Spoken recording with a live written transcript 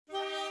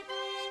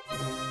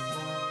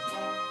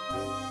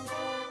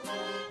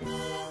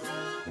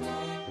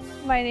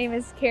my name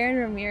is Karen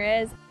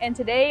Ramirez, and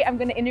today I'm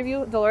going to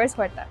interview Dolores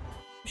Huerta.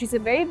 She's a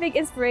very big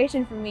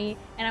inspiration for me,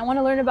 and I want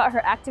to learn about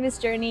her activist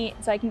journey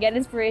so I can get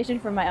inspiration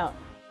for my own.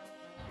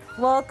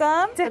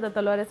 Welcome to the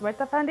Dolores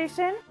Huerta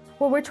Foundation.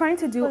 What we're trying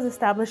to do is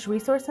establish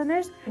resource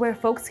centers where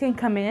folks can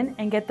come in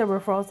and get the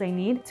referrals they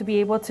need to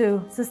be able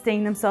to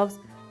sustain themselves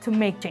to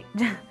make change.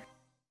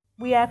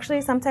 We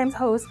actually sometimes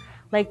host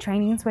like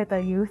trainings with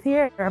the youth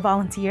here, our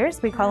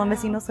volunteers. We call them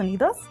Vecinos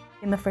Unidos.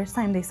 And the first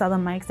time they saw the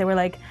mics, they were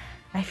like,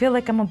 I feel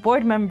like I'm a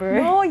board member.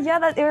 Oh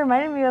yeah, it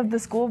reminded me of the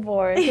school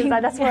board, because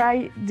that's where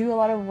I do a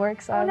lot of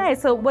work. So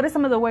nice. So what is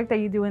some of the work that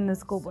you do in the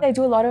school board? I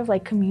do a lot of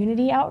like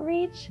community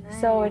outreach.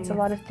 Nice. So it's a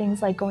lot of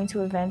things like going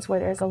to events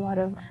where there's a lot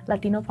of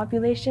Latino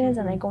populations,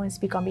 and I go and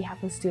speak on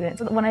behalf of students.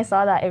 So when I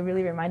saw that, it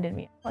really reminded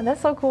me. Oh,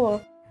 that's so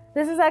cool.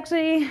 This is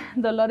actually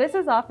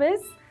Dolores'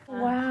 office.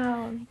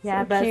 Wow.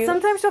 Yeah, so but cute.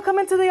 Sometimes she'll come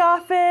into the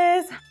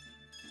office.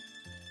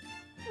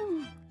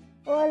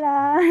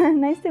 Hola,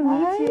 nice to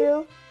meet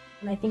you.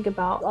 And I think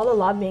about all the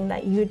lobbying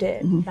that you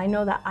did. I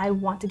know that I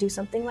want to do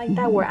something like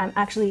that where I'm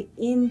actually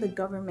in the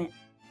government.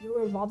 You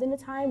were involved in a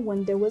time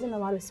when there wasn't a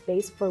lot of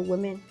space for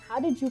women.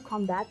 How did you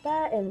combat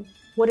that, and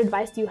what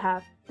advice do you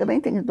have? The main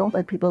thing is don't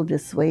let people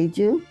dissuade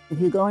you. If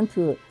you go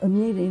into a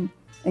meeting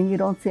and you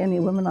don't see any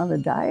women on the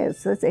dais,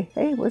 so say,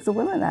 hey, where's the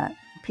women at?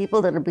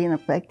 People that are being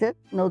affected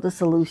know the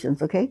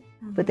solutions, okay?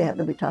 But they have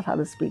to be taught how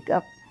to speak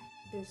up.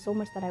 There's so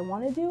much that I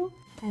want to do,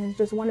 and it's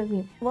just one of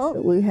me. Well,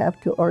 we have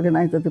to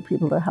organize other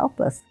people to help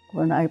us.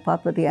 When I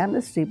fought for the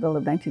amnesty bill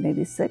of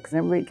 1986,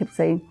 everybody kept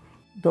saying,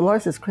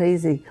 Dolores is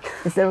crazy.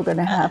 It's never going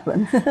to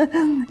happen.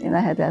 And I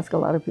had to ask a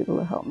lot of people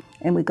to help me.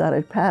 And we got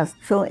it passed.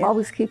 So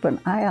always keep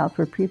an eye out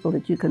for people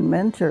that you can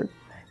mentor,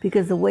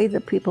 because the way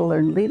that people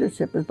learn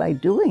leadership is by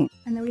doing.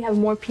 And then we have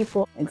more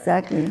people.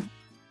 Exactly.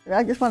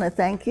 I just want to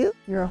thank you.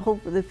 You're a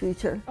hope for the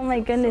future. Oh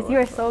my goodness, you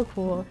are so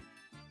cool.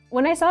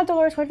 When I saw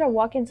Dolores Huerta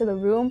walk into the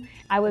room,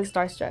 I was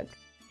starstruck.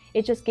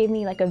 It just gave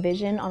me like a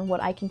vision on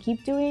what I can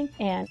keep doing,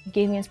 and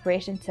gave me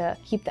inspiration to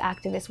keep the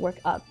activist work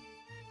up.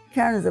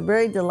 Karen is a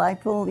very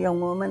delightful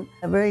young woman,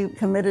 very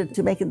committed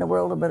to making the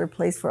world a better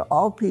place for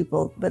all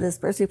people, but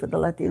especially for the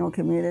Latino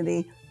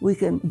community. We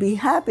can be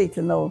happy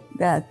to know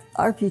that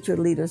our future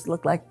leaders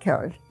look like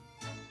Karen.